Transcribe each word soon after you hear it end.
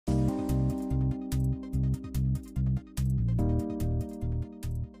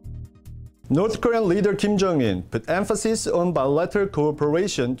North Korean leader Kim Jong-un put emphasis on bilateral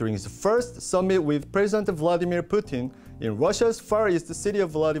cooperation during his first summit with President Vladimir Putin in Russia's Far East city of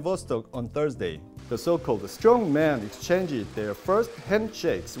Vladivostok on Thursday. The so-called strong men exchanged their first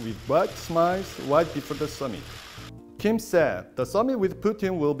handshakes with bright smiles right before the summit. Kim said the summit with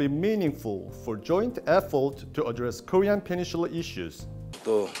Putin will be meaningful for joint effort to address Korean Peninsula issues.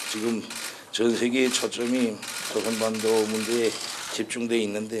 또 지금 전 세계의 초점이 한반도 문제에 집중돼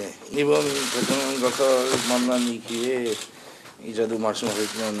있는데 이번 대통령 각하 만난 기회에 이자도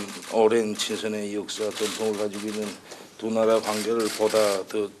말씀하셨지만 오랜 친선의 역사 전통을 가지고 있는 두 나라 관계를 보다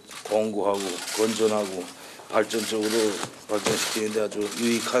더 공고하고 건전하고 발전적으로 발전시키는 데 아주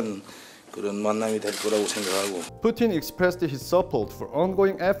유익한 그런 만남이 될 거라고 생각하고. Putin expressed his support for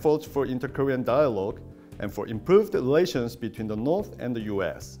ongoing efforts for inter-Korean dialogue and for improved relations between the North and the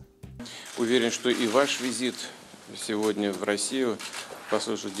U.S. Уверен, что и ваш визит сегодня в Россию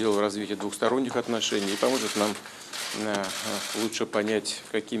послужит делу развития двухсторонних отношений и поможет нам лучше понять,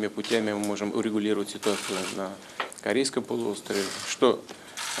 какими путями мы можем урегулировать ситуацию на Корейском полуострове, что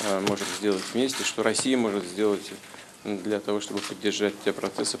можем сделать вместе, что Россия может сделать для того, чтобы поддержать те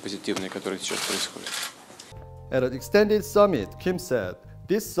процессы позитивные, которые сейчас происходят. At an extended summit, Kim said,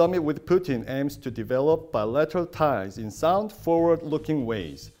 this summit with Putin aims to develop bilateral ties in sound, forward-looking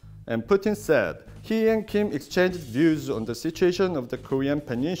ways. And Putin said he and Kim exchanged views on the situation of the Korean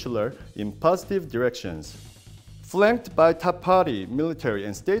Peninsula in positive directions. Flanked by top party, military,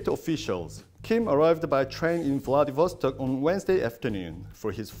 and state officials, Kim arrived by train in Vladivostok on Wednesday afternoon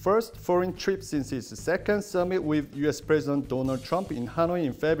for his first foreign trip since his second summit with US President Donald Trump in Hanoi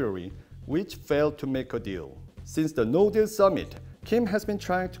in February, which failed to make a deal. Since the no-deal summit, Kim has been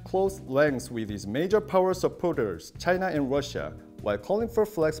trying to close ranks with his major power supporters, China and Russia, while calling for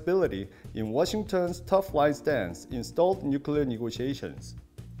flexibility in Washington's tough-line stance in stalled nuclear negotiations.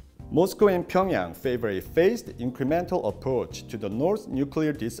 Moscow and Pyongyang favor a phased, incremental approach to the North's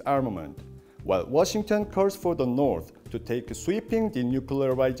nuclear disarmament, while Washington calls for the North to take sweeping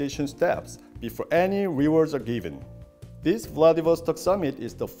denuclearization steps before any rewards are given. This Vladivostok summit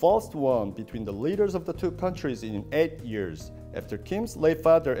is the first one between the leaders of the two countries in 8 years, after Kim's late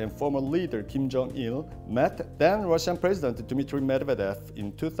father and former leader Kim Jong-il met then Russian President Dmitry Medvedev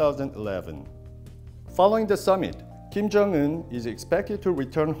in 2011. Following the summit, Kim Jong-un is expected to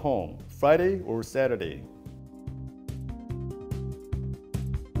return home Friday or Saturday.